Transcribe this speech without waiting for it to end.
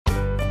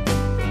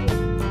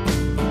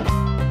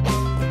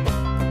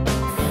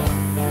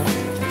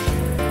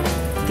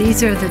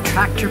These are the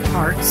tractor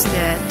parts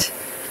that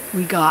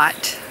we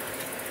got.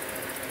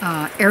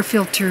 Air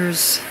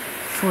filters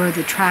for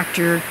the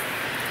tractor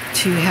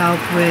to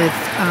help with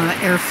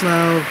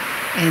airflow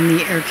and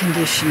the air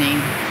conditioning.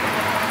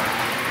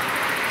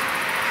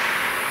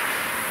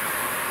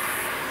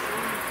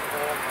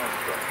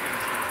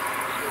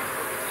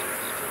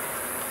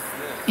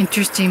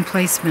 Interesting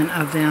placement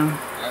of them.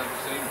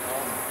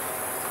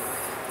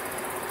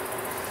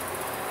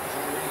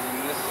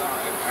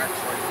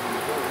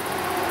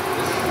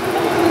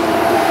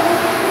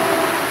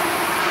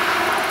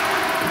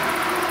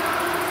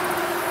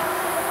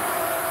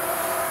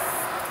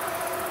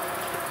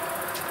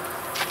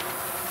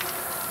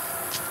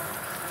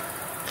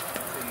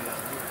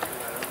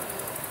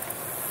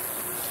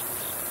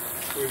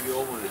 Where's the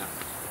old one at?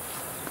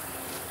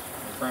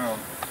 The crown.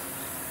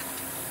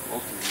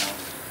 Most of them now.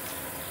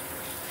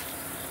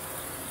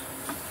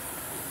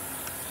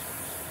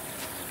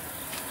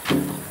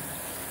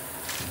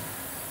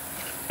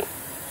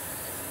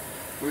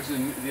 Where's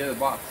the other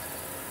box?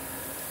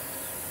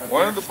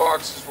 One of the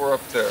boxes were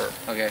up there.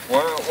 Okay.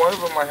 One of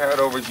them I had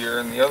over here,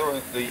 and the other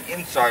one, the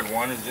inside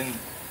one, is in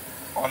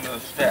on the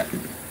step.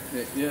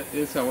 Yeah,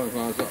 inside one is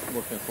what I was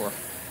looking for.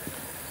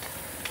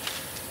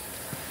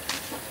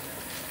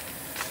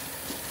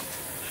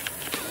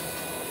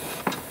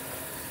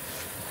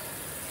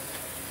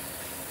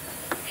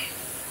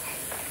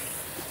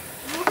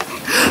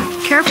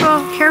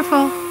 Careful,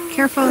 careful,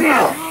 careful.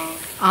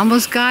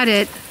 Almost got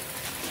it.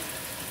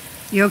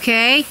 You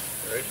okay?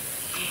 Okay.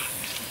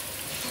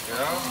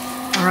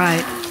 Yeah. All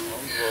right.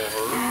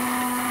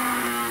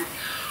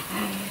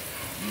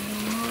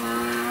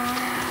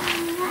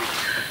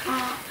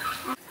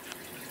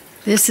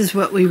 This is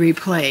what we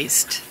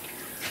replaced.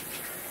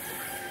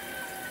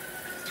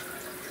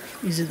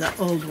 These are the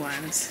old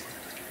ones.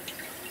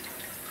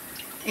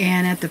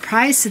 And at the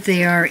price that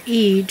they are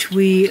each,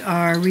 we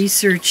are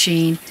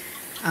researching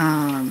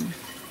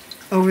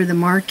over the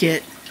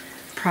market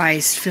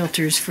priced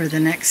filters for the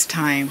next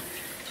time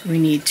we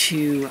need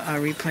to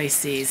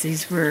replace these.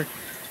 These were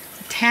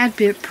a tad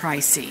bit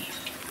pricey.